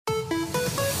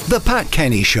The Pat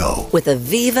Kenny Show with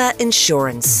Aviva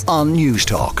Insurance on News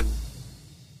Talk.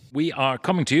 We are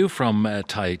coming to you from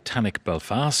Titanic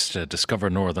Belfast.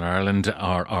 Discover Northern Ireland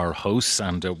are our hosts,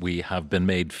 and we have been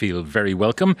made feel very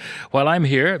welcome. While I'm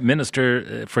here,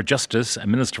 Minister for Justice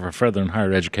and Minister for Further and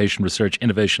Higher Education, Research,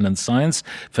 Innovation and Science,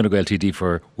 Fine Gael TD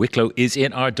for Wicklow, is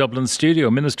in our Dublin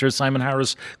studio. Minister Simon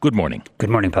Harris, good morning. Good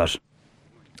morning, Pat.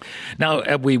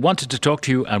 Now, we wanted to talk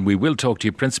to you, and we will talk to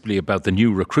you principally about the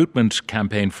new recruitment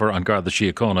campaign for An Garda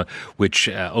Síochána, which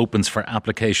opens for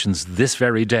applications this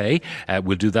very day.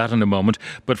 We'll do that in a moment.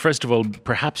 But first of all,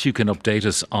 perhaps you can update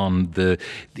us on the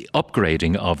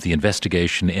upgrading of the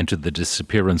investigation into the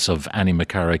disappearance of Annie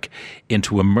McCarrick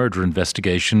into a murder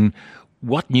investigation.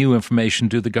 What new information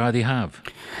do the Gardaí have?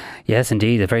 Yes,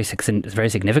 indeed. A very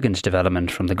significant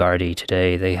development from the Gardaí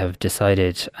today. They have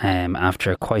decided,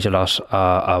 after quite a lot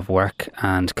of work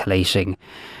and collating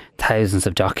thousands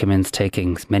of documents,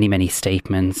 taking many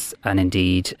statements, and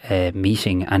indeed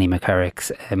meeting Annie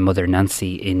McCarrick's mother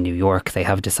Nancy in New York, they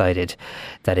have decided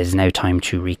that it is now time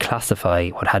to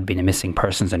reclassify what had been a missing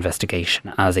persons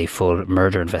investigation as a full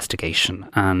murder investigation.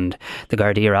 And the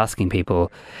Gardaí are asking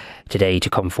people today to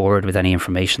come forward with any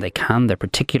information they can. They're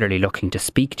particularly looking to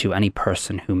speak to any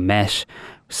person who met,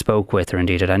 spoke with, or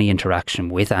indeed had any interaction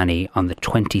with Annie on the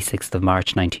 26th of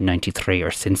March 1993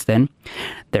 or since then.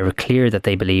 They're clear that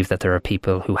they believe that there are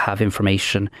people who have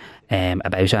information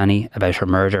about Annie, about her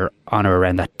murder on or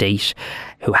around that date,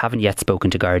 who haven't yet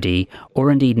spoken to Gardaí, or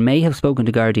indeed may have spoken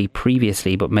to Gardaí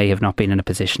previously but may have not been in a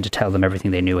position to tell them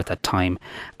everything they knew at that time.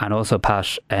 And also,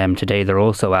 Pat, today they're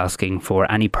also asking for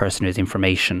any person who has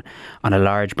information on a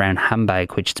large brown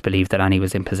handbag which it's believed that Annie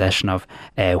was in possession of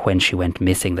when she went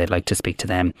missing. They'd like to speak to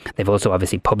them. They've also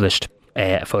obviously published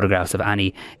photographs of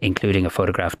Annie, including a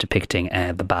photograph depicting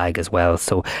the bag as well.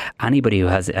 So anybody who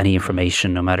has any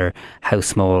information, no matter how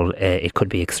small, it could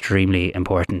be extremely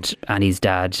important. Annie's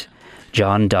dad,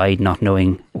 John, died not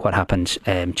knowing what happened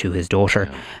to his daughter.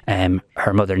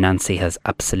 Her mother Nancy has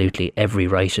absolutely every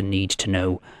right and need to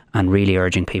know, and really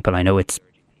urging people, I know it's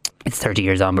 30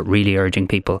 years on, but really urging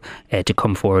people to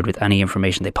come forward with any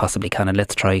information they possibly can, and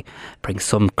let's try bring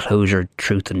some closure,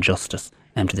 truth and justice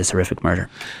to this horrific murder.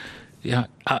 Yeah,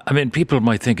 I mean, people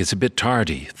might think it's a bit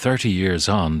tardy, 30 years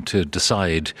on, to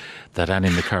decide that Annie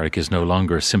McCarrick is no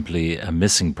longer simply a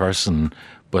missing person,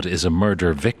 but is a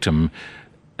murder victim.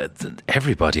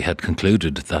 Everybody had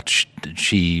concluded that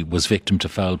she was victim to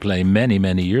foul play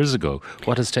many years ago.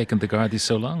 What has taken the Gardaí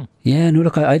so long? Yeah, no,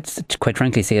 look, I'd quite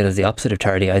frankly see it as the opposite of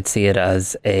tardy. I'd see it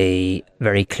as a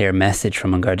very clear message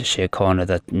from An Garda Síochána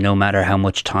that no matter how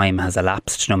much time has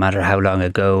elapsed, no matter how long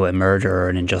ago a murder or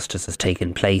an injustice has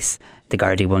taken place, the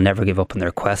Gardaí will never give up in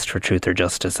their quest for truth or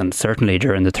justice. And certainly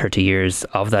during the 30 years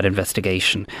of that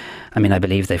investigation, I mean, I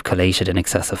believe they've collated in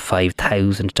excess of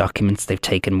 5,000 documents. They've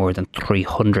taken more than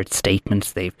 300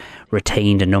 statements. They've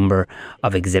retained a number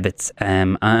of exhibits.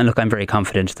 And look, I'm very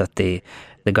confident that the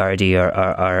Gardaí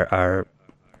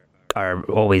are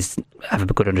always have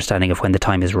a good understanding of when the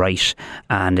time is right,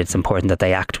 and it's important that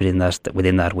they act within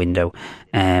that window,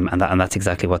 and that's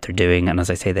exactly what they're doing. And as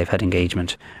I say, they've had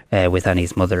engagement with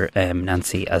Annie's mother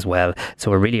Nancy as well.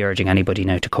 So we're really urging anybody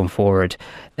now to come forward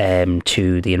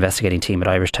to the investigating team at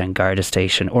Irishtown Garda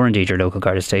Station, or indeed your local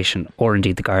Garda station, or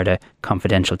indeed the Garda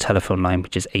confidential telephone line,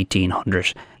 which is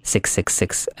 1800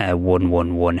 666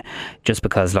 111. Just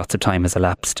because lots of time has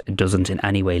elapsed, it doesn't in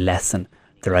any way lessen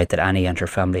the right that Annie and her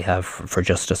family have for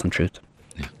justice and truth.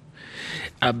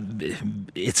 Yeah.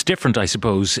 It's different, I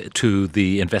suppose, to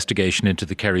the investigation into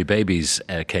the Kerry Babies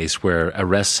case, where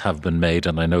arrests have been made,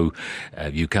 and I know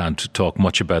you can't talk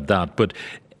much about that, but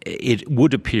it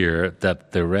would appear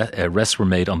that the arrests were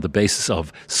made on the basis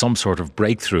of some sort of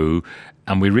breakthrough,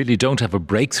 and we really don't have a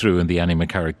breakthrough in the Annie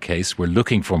McCarrick case. We're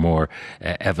looking for more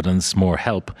evidence, more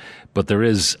help, but there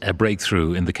is a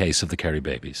breakthrough in the case of the Kerry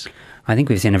Babies. I think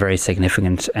we've seen a very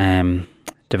significant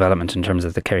development in terms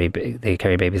of the Kerry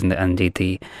Babies and indeed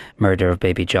the murder of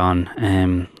baby John.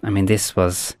 I mean, this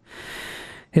was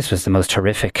the most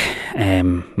horrific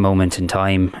moment in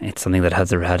time. It's something that has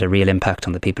had a real impact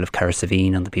on the people of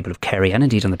Carrasaveen, on the people of Kerry, and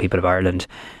indeed on the people of Ireland.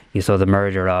 You saw the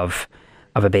murder of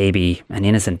a baby, an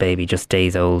innocent baby, just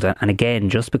days old. And again,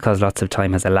 just because lots of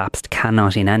time has elapsed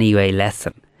cannot in any way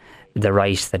lessen the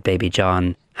right that baby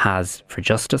John has for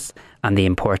justice and the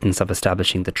importance of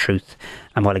establishing the truth.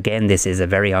 And while again this is a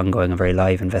very ongoing and very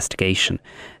live investigation,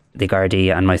 the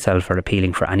Gardaí and myself are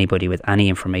appealing for anybody with any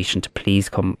information to please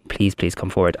come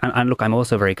forward. And look, I'm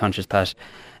also very conscious, Pat,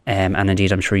 and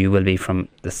indeed I'm sure you will be from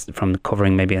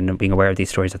covering maybe and being aware of these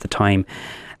stories at the time,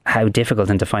 how difficult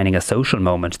and defining a social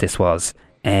moment this was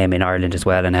in Ireland as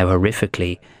well, and how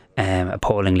horrifically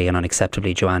appallingly and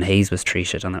unacceptably Joanne Hayes was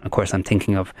treated. And of course I'm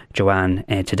thinking of Joanne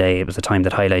today. It was a time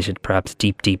that highlighted perhaps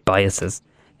deep biases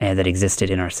that existed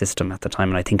in our system at the time,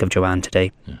 and I think of Joanne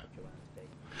today. Yeah.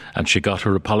 And she got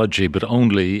her apology, but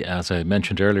only, as I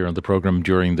mentioned earlier on the programme,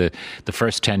 during the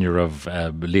first tenure of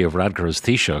Leo Varadkar as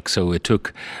Taoiseach. So it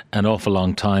took an awful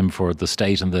long time for the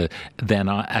state and the then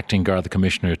acting Garda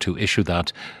Commissioner to issue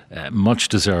that much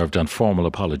deserved and formal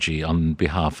apology on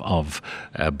behalf of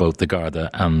both the Garda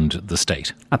and the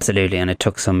state. Absolutely, and it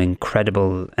took some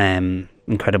incredible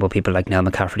people like Nell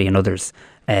McCafferty and others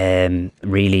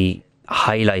really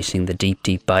highlighting the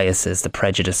deep biases, the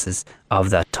prejudices of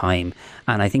that time.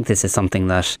 And I think this is something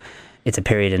that it's a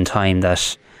period in time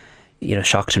that, you know,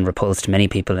 shocked and repulsed many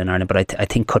people in Ireland, but I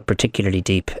think cut particularly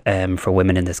deep for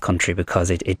women in this country, because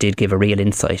it did give a real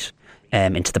insight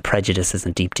into the prejudices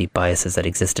and deep biases that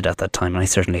existed at that time. And I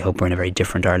certainly hope we're in a very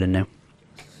different Ireland now.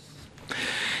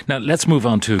 Now, let's move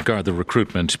on to Garda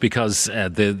recruitment, because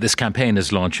this campaign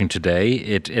is launching today.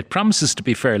 It promises to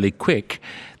be fairly quick,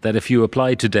 that if you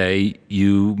apply today,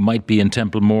 you might be in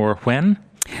Templemore when?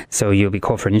 So you'll be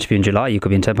called for an interview in July. You could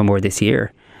be in Templemore this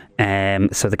year.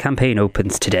 So the campaign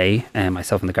opens today.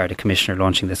 Myself and the Garda Commissioner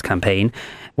launching this campaign.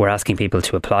 We're asking people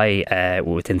to apply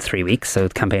within 3 weeks. So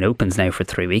the campaign opens now for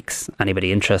 3 weeks.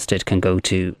 Anybody interested can go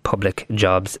to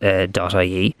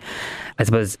publicjobs.ie. I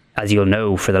suppose, as you'll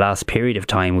know, for the last period of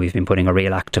time, we've been putting a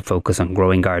real active focus on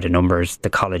growing Garda numbers.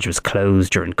 The college was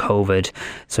closed during COVID,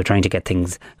 so trying to get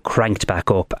things cranked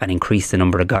back up and increase the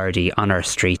number of Gardaí on our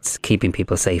streets, keeping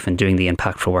people safe and doing the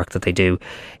impactful work that they do.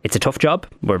 It's a tough job,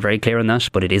 we're very clear on that,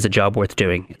 but it is a job worth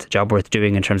doing. It's a job worth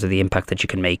doing in terms of the impact that you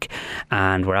can make.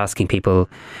 And we're asking people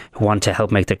who want to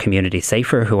help make their community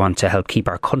safer, who want to help keep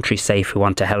our country safe, who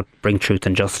want to help bring truth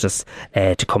and justice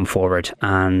to come forward.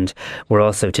 And we're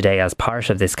also today, as part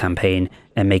of this campaign,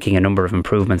 and making a number of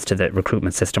improvements to the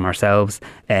recruitment system ourselves,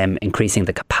 increasing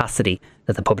the capacity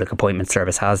that the Public Appointment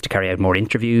Service has to carry out more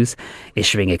interviews,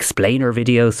 issuing explainer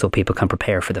videos so people can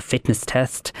prepare for the fitness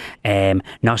test,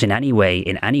 not in any way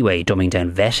dumbing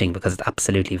down vetting, because it's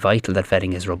absolutely vital that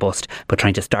vetting is robust, but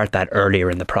trying to start that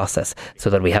earlier in the process so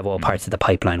that we have all parts of the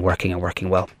pipeline working and working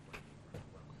well.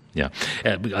 Yeah,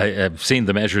 I've seen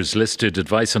the measures listed: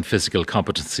 advice on physical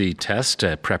competency test,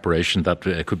 preparation, that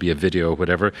could be a video or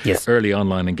whatever, yes. Early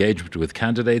online engagement with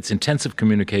candidates, intensive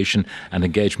communication and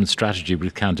engagement strategy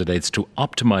with candidates to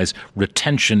optimise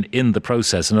retention in the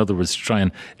process. In other words, to try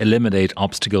and eliminate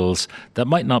obstacles that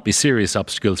might not be serious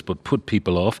obstacles but put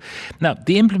people off. Now,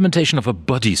 the implementation of a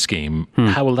buddy scheme,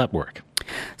 how will that work?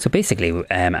 So basically,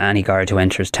 any guard who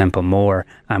enters Templemore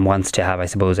and wants to have, I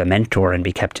suppose, a mentor and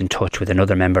be kept in touch with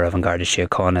another member of An Garda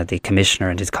Síochána, the Commissioner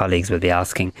and his colleagues will be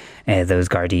asking those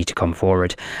Gardaí to come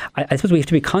forward. I suppose we have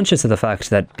to be conscious of the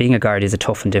fact that being a guard is a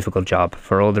tough and difficult job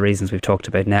for all the reasons we've talked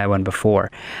about now and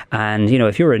before. And, you know,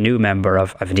 if you're a new member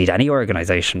of indeed any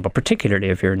organisation, but particularly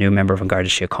if you're a new member of An Garda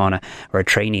Síochána or a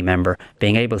trainee member,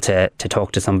 being able to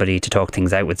talk to somebody, to talk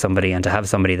things out with somebody, and to have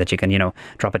somebody that you can, you know,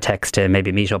 drop a text to,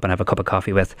 maybe meet up and have a cup of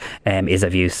coffee with, is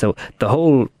of use. So the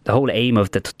whole aim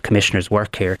of the Commissioner's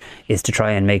work here is to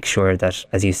try and make sure that,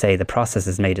 as you say, the process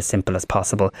is made as simple as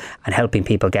possible, and helping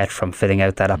people get from filling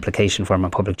out that application form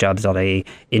on publicjobs.ie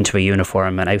into a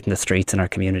uniform and out in the streets in our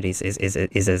communities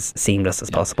is as seamless as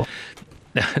possible.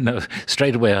 No,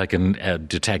 straight away I can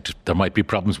detect there might be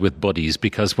problems with buddies,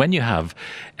 because when you have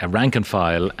a rank and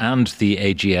file and the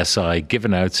AGSI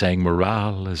given out saying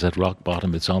morale is at rock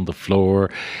bottom, it's on the floor,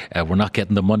 we're not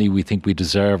getting the money we think we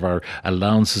deserve, our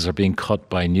allowances are being cut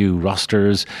by new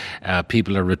rosters,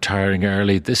 people are retiring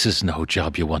early, this is no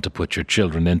job you want to put your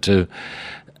children into.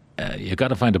 You've got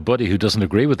to find a buddy who doesn't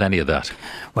agree with any of that.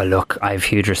 Well, look, I have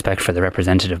huge respect for the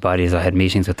representative bodies. I had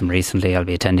meetings with them recently. I'll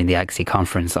be attending the AGSI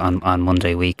conference on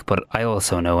Monday week. But I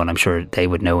also know, and I'm sure they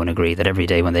would know and agree, that every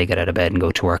day when they get out of bed and go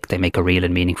to work, they make a real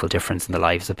and meaningful difference in the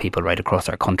lives of people right across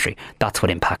our country. That's what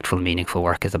impactful, meaningful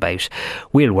work is about.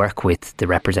 We'll work with the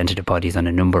representative bodies on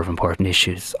a number of important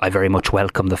issues. I very much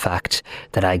welcome the fact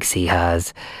that AGSI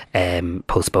has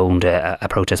postponed a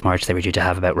protest march they were due to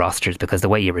have about rosters, because the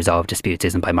way you resolve disputes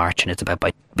isn't by marching, it's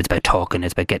about talking,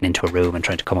 it's about getting into a room and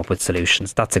trying to come up with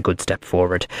solutions. That's a good step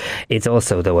forward. It's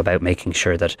also, though, about making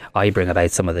sure that I bring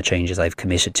about some of the changes I've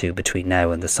committed to between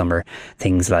now and the summer.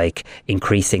 Things like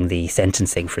increasing the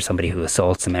sentencing for somebody who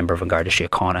assaults a member of An Garda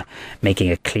Síochána, making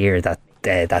it clear that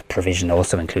that provision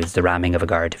also includes the ramming of a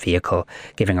Garda vehicle,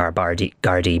 giving our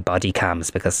Gardaí body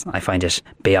cams, because I find it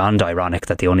beyond ironic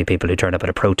that the only people who turn up at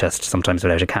a protest, sometimes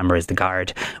without a camera, is the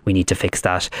Guard. We need to fix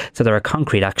that. So there are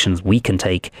concrete actions we can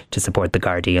take to support the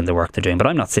Gardaí and the work they're doing. But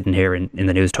I'm not sitting here in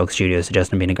the News Talk studio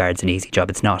suggesting being a Guard's an easy job.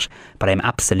 It's not. But I'm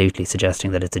absolutely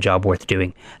suggesting that it's a job worth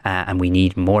doing, and we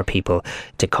need more people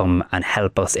to come and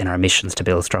help us in our missions to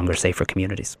build stronger, safer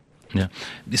communities. Yeah.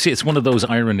 You see, it's one of those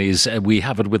ironies. We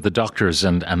have it with the doctors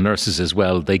and nurses as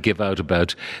well. They give out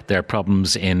about their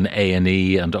problems in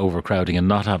A&E and overcrowding and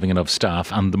not having enough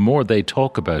staff. And the more they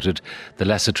talk about it, the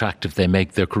less attractive they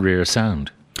make their career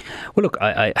sound. Well, look,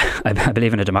 I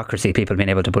believe in a democracy, people being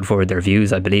able to put forward their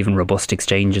views. I believe in robust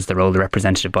exchanges, the role of the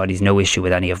representative bodies, no issue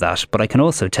with any of that. But I can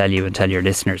also tell you and tell your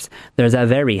listeners, there's a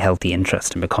very healthy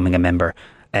interest in becoming a member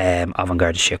of An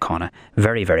Garda Síochána.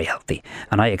 Very, very healthy.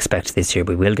 And I expect this year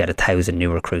we will get 1,000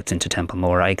 new recruits into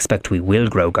Templemore. I expect we will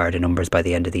grow Garda numbers by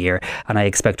the end of the year. And I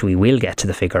expect we will get to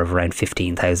the figure of around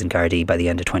 15,000 Gardaí by the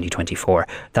end of 2024.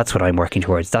 That's what I'm working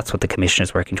towards. That's what the Commission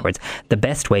is working towards. The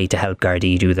best way to help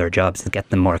Gardaí do their jobs is get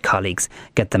them more colleagues,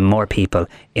 get them more people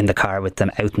in the car with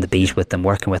them, out in the beat with them,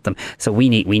 working with them. So we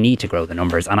need to grow the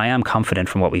numbers. And I am confident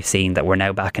from what we've seen that we're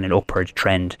now back in an upward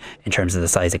trend in terms of the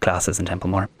size of classes in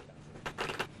Templemore.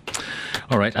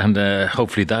 All right, and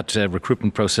hopefully that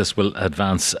recruitment process will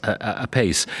advance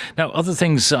apace. Now, other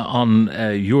things on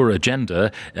your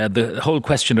agenda, the whole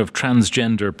question of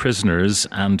transgender prisoners,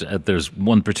 and there's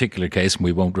one particular case, and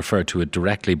we won't refer to it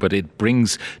directly, but it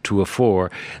brings to the fore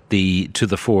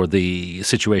the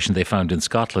situation they found in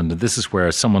Scotland. And this is where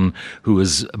someone who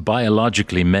is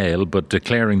biologically male but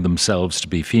declaring themselves to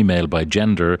be female by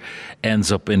gender ends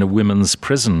up in a women's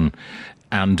prison,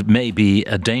 and may be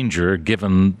a danger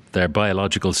given their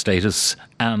biological status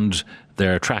and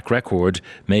their track record,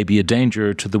 may be a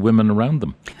danger to the women around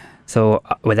them. So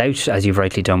without, as you've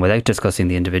rightly done, without discussing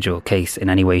the individual case in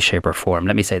any way, shape or form,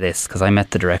 let me say this, because I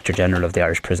met the Director General of the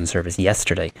Irish Prison Service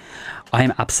yesterday. I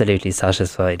am absolutely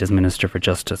satisfied as Minister for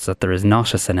Justice that there is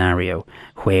not a scenario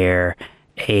where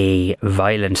a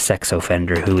violent sex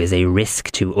offender who is a risk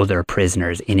to other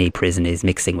prisoners in a prison is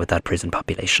mixing with that prison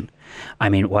population. I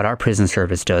mean, what our prison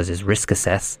service does is risk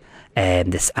assess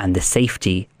and the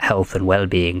safety, health and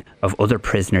well-being of other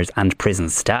prisoners and prison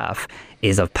staff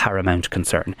is of paramount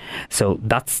concern. So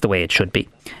that's the way it should be.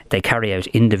 They carry out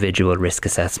individual risk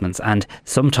assessments, and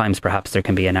sometimes perhaps there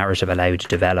can be a narrative allowed to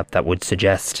develop that would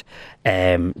suggest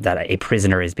that a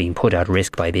prisoner is being put at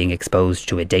risk by being exposed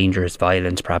to a dangerous,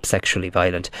 violent, perhaps sexually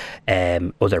violent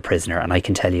other prisoner. And I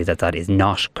can tell you that that is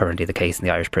not currently the case in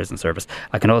the Irish Prison Service.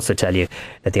 I can also tell you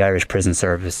that the Irish Prison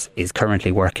Service is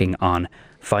currently working on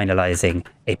finalising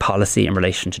a policy in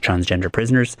relation to transgender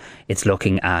prisoners. It's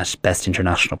looking at best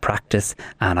international practice,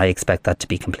 and I expect that to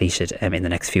be completed in the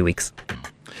next few weeks.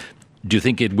 Do you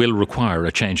think it will require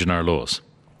a change in our laws?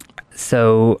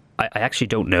 So I actually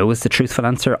don't know is the truthful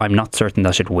answer. I'm not certain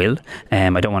that it will.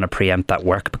 I don't want to preempt that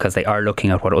work because they are looking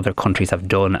at what other countries have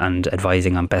done and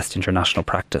advising on best international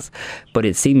practice. But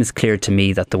it seems clear to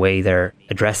me that the way they're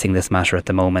addressing this matter at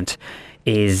the moment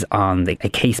is on a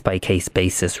case-by-case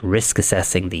basis, risk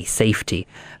assessing the safety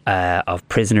of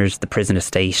prisoners, the prison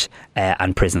estate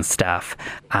and prison staff,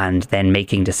 and then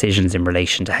making decisions in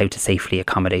relation to how to safely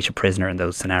accommodate a prisoner in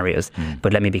those scenarios.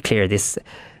 But let me be clear, this,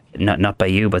 not by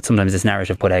you, but sometimes this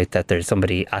narrative put out that there's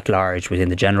somebody at large within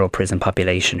the general prison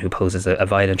population who poses a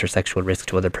violent or sexual risk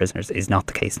to other prisoners is not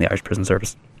the case in the Irish Prison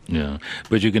Service. Yeah,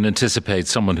 but you can anticipate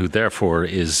someone who therefore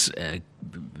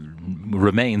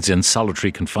remains in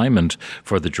solitary confinement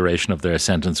for the duration of their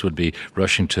sentence would be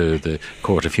rushing to the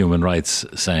Court of Human Rights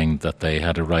saying that they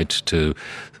had a right to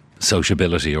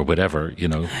sociability or whatever, you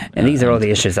know. And these are all the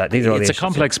issues that it's a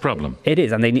complex problem. It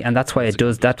is, and that's why it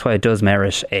does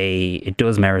merit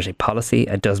a policy.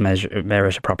 It does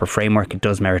merit a proper framework. It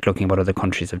does merit looking at what other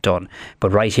countries have done. But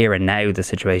right here and now, the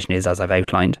situation is as I've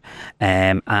outlined.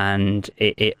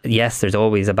 Yes, there's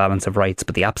always a balance of rights,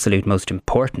 but the absolute most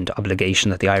important obligation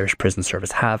that the Irish Prison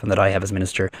Service have, and that I have as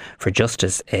Minister for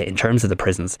Justice in terms of the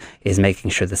prisons, is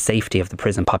making sure the safety of the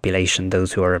prison population,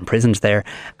 those who are imprisoned there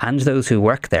and those who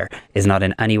work there, is not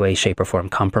in any way, shape or form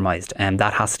compromised. And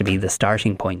that has to be the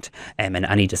starting point in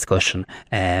any discussion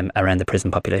around the prison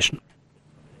population.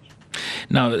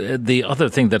 Now, the other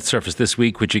thing that surfaced this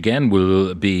week, which again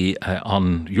will be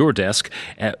on your desk,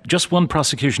 just one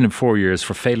prosecution in 4 years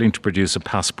for failing to produce a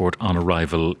passport on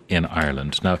arrival in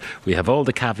Ireland. Now, we have all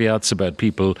the caveats about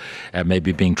people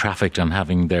maybe being trafficked and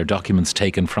having their documents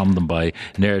taken from them by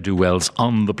ne'er-do-wells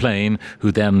on the plane,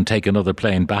 who then take another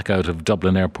plane back out of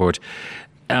Dublin Airport.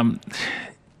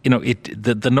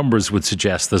 the numbers would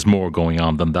suggest there's more going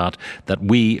on than that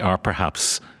we are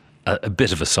perhaps a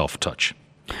bit of a soft touch.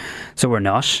 So we're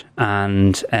not,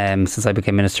 and since I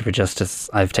became Minister for Justice,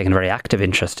 I've taken a very active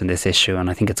interest in this issue, and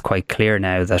I think it's quite clear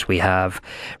now that we have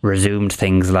resumed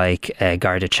things like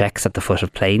Garda checks at the foot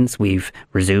of planes. We've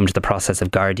resumed the process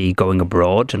of Gardaí going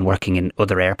abroad and working in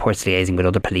other airports, liaising with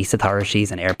other police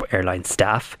authorities and airline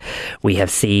staff. We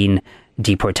have seen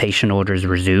deportation orders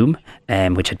resume,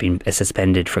 which had been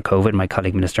suspended for COVID. My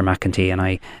colleague Minister McEntee and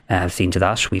I have seen to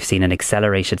that. We've seen an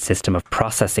accelerated system of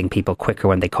processing people quicker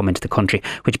when they come into the country,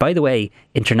 which, by the way,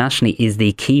 internationally is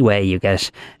the key way you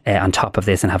get on top of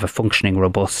this and have a functioning,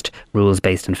 robust,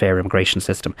 rules-based and fair immigration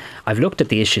system. I've looked at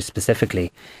the issue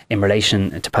specifically in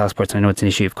relation to passports, and I know it's an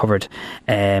issue you've covered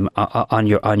on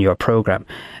your programme,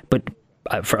 but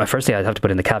firstly, I'd have to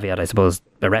put in the caveat, I suppose,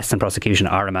 arrest and prosecution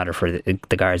are a matter for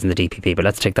the Guards and the DPP, but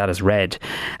let's take that as read.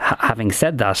 Having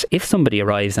said that, if somebody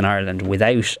arrives in Ireland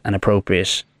without an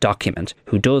appropriate document,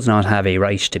 who does not have a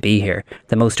right to be here,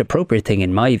 the most appropriate thing,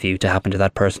 in my view, to happen to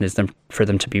that person is for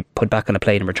them to be put back on a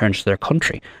plane and returned to their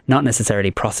country, not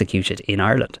necessarily prosecuted in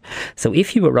Ireland. So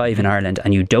if you arrive in Ireland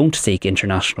and you don't seek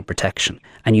international protection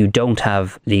and you don't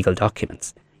have legal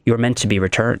documents, you're meant to be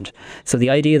returned. So the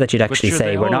idea that you'd actually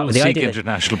say we're not seek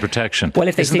international protection. Well,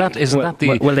 if they isn't that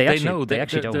the they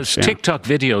actually don't. There's TikTok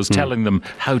videos telling them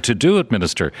how to do it,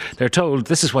 Minister. They're told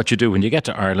this is what you do when you get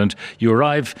to Ireland. You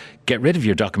arrive, get rid of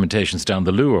your documentations down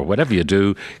the loo or whatever you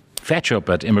do. Fetch up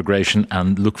at immigration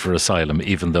and look for asylum,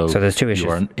 even though there's two issues. You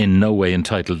are in no way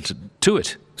entitled to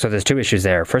it. So there's two issues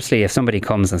there. Firstly, if somebody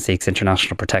comes and seeks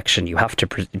international protection,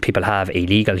 people have a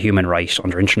legal human right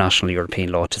under international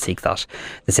European law to seek that.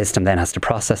 The system then has to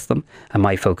process them, and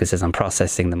my focus is on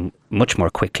processing them much more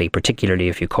quickly, particularly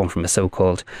if you come from a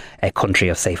so-called country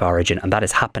of safe origin, and that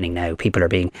is happening now. People are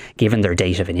being given their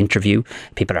date of an interview.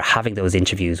 People are having those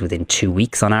interviews within 2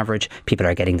 weeks on average. People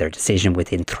are getting their decision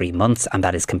within 3 months, and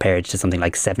that is compared to something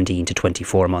like 17 to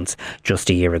 24 months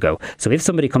just a year ago. So if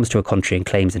somebody comes to a country and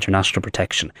claims international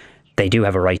protection, they do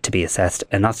have a right to be assessed.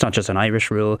 And that's not just an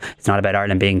Irish rule. It's not about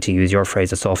Ireland being, to use your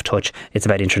phrase, a soft touch. It's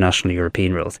about international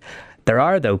European rules. There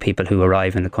are, though, people who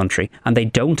arrive in the country and they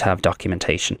don't have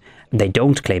documentation. They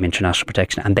don't claim international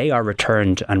protection and they are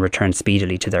returned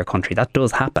speedily to their country. That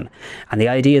does happen. And the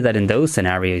idea that in those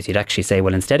scenarios you'd actually say,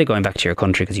 well, instead of going back to your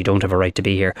country because you don't have a right to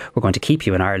be here, we're going to keep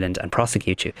you in Ireland and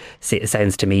prosecute you, it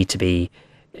sounds to me to be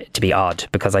odd,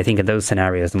 because I think in those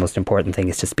scenarios the most important thing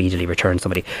is to speedily return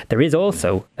somebody. There is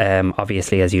also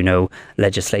obviously, as you know,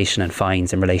 legislation and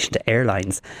fines in relation to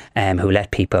airlines who let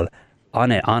people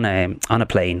on a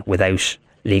plane without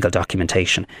legal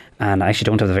documentation, and I actually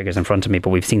don't have the figures in front of me,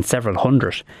 but we've seen several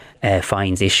hundred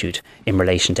fines issued in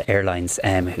relation to airlines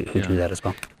who do that as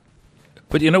well.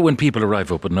 But when people arrive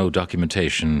up with no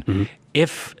documentation,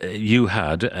 if you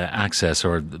had access,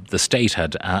 or the state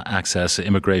had access,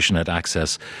 immigration had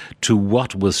access to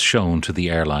what was shown to the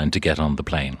airline to get on the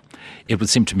plane, it would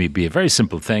seem to me be a very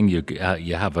simple thing.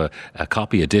 You have a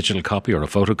copy, a digital copy or a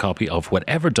photocopy of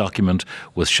whatever document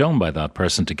was shown by that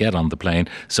person to get on the plane.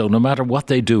 So no matter what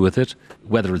they do with it,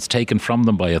 whether it's taken from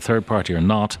them by a third party or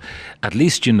not, at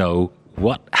least you know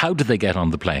how did they get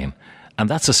on the plane. And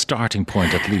that's a starting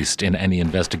point, at least, in any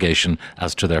investigation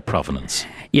as to their provenance.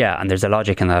 Yeah, and there's a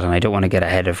logic in that, and I don't want to get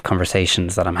ahead of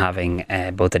conversations that I'm having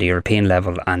both at a European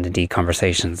level and indeed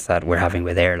conversations that we're having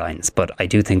with airlines. But I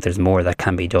do think there's more that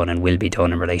can be done and will be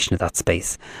done in relation to that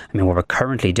space. I mean, what we're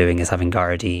currently doing is having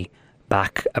Gardaí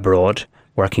back abroad,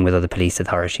 working with other police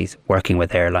authorities, working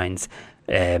with airlines,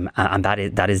 and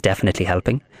that is definitely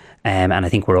helping. And I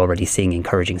think we're already seeing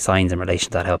encouraging signs in relation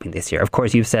to that helping this year. Of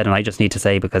course, you've said, and I just need to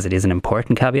say, because it is an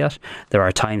important caveat, there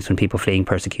are times when people fleeing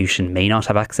persecution may not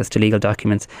have access to legal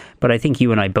documents. But I think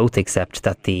you and I both accept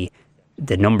that the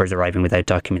numbers arriving without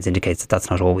documents indicates that that's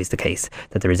not always the case,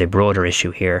 that there is a broader issue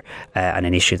here and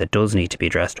an issue that does need to be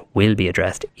addressed, will be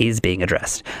addressed, is being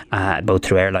addressed, both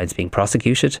through airlines being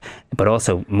prosecuted, but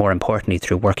also, more importantly,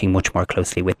 through working much more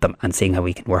closely with them and seeing how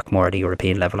we can work more at a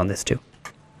European level on this too.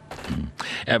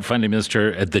 Finally,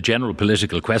 Minister, the general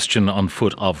political question on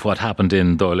foot of what happened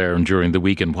in Dáil Éireann during the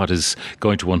week and what is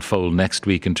going to unfold next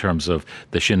week in terms of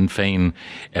the Sinn Féin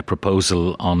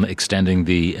proposal on extending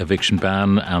the eviction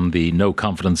ban and the no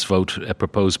confidence vote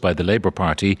proposed by the Labour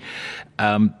Party.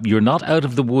 You're not out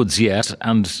of the woods yet,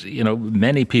 and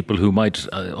many people who might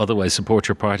otherwise support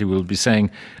your party will be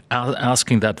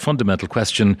asking that fundamental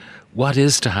question: what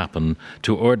is to happen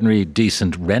to ordinary,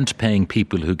 decent, rent-paying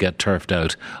people who get turfed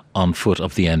out on foot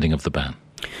of the ending of the ban?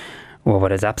 Well,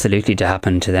 what is absolutely to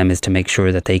happen to them is to make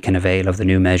sure that they can avail of the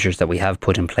new measures that we have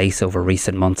put in place over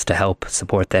recent months to help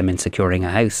support them in securing a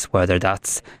house, whether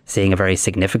that's seeing a very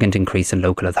significant increase in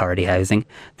local authority housing,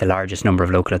 the largest number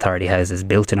of local authority houses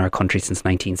built in our country since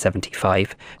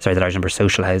 1975, the largest number of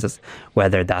social houses,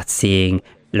 whether that's seeing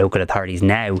local authorities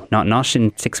now, not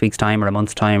in 6 weeks' time or a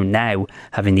month's time, now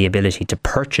having the ability to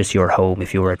purchase your home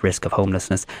if you were at risk of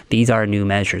homelessness. These are new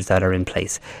measures that are in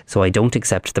place. So I don't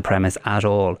accept the premise at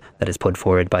all that is put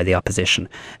forward by the opposition,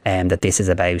 that this is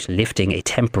about lifting a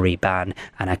temporary ban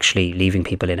and actually leaving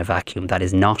people in a vacuum. That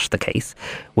is not the case.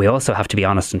 We also have to be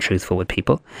honest and truthful with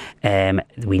people.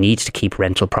 We need to keep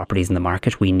rental properties in the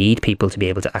market. We need people to be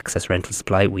able to access rental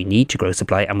supply. We need to grow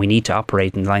supply, and we need to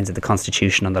operate in the lines of the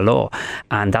Constitution and the law.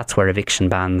 And that's where eviction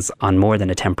bans on more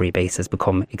than a temporary basis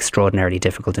become extraordinarily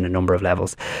difficult in a number of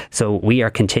levels. So we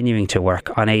are continuing to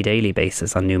work on a daily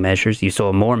basis on new measures. You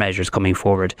saw more measures coming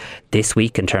forward this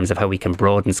week in terms of how we can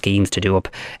broaden schemes to do up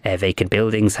vacant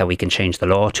buildings, how we can change the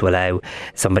law to allow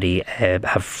somebody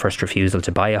have first refusal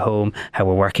to buy a home, how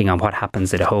we're working on what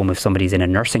happens at a home if somebody's in a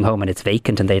nursing home and it's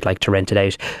vacant and they'd like to rent it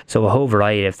out. So a whole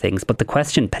variety of things. But the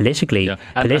question politically,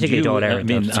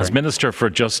 as Minister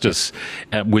for Justice,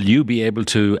 will you be able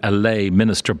to allay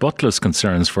Minister Butler's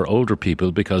concerns for older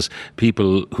people, because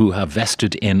people who have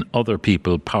vested in other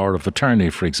people power of attorney,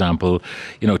 for example,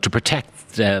 to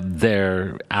protect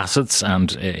their assets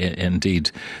and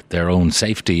indeed their own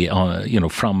safety,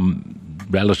 from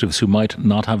relatives who might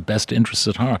not have best interests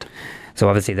at heart? So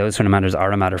obviously those sort of matters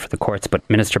are a matter for the courts, but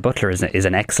Minister Butler is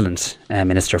an excellent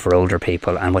minister for older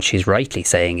people, and what she's rightly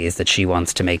saying is that she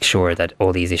wants to make sure that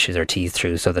all these issues are teased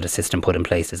through so that a system put in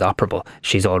place is operable.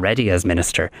 She's already, as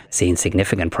minister, seen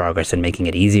significant progress in making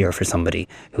it easier for somebody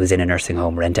who is in a nursing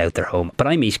home rent out their home. But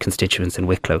I meet constituents in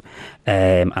Wicklow,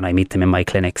 and I meet them in my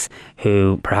clinics,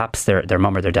 who perhaps their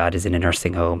mum or their dad is in a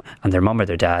nursing home, and their mum or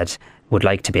their dad would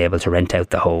like to be able to rent out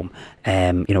the home.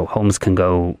 Homes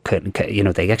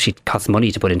they actually cost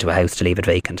money to put into a house to leave it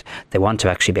vacant. They want to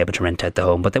actually be able to rent out the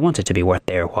home, but they want it to be worth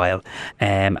their while.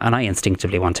 And I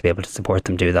instinctively want to be able to support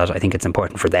them do that. I think it's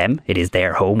important for them. It is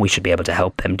their home. We should be able to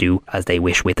help them do as they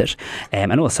wish with it.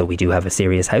 And also we do have a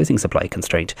serious housing supply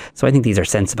constraint. So I think these are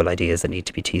sensible ideas that need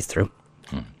to be teased through.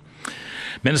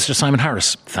 Minister Simon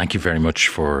Harris, thank you very much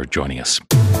for joining us.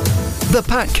 The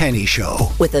Pat Kenny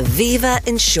Show with Aviva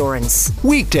Insurance.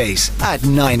 Weekdays at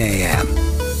 9 a.m.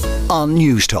 on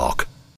News Talk.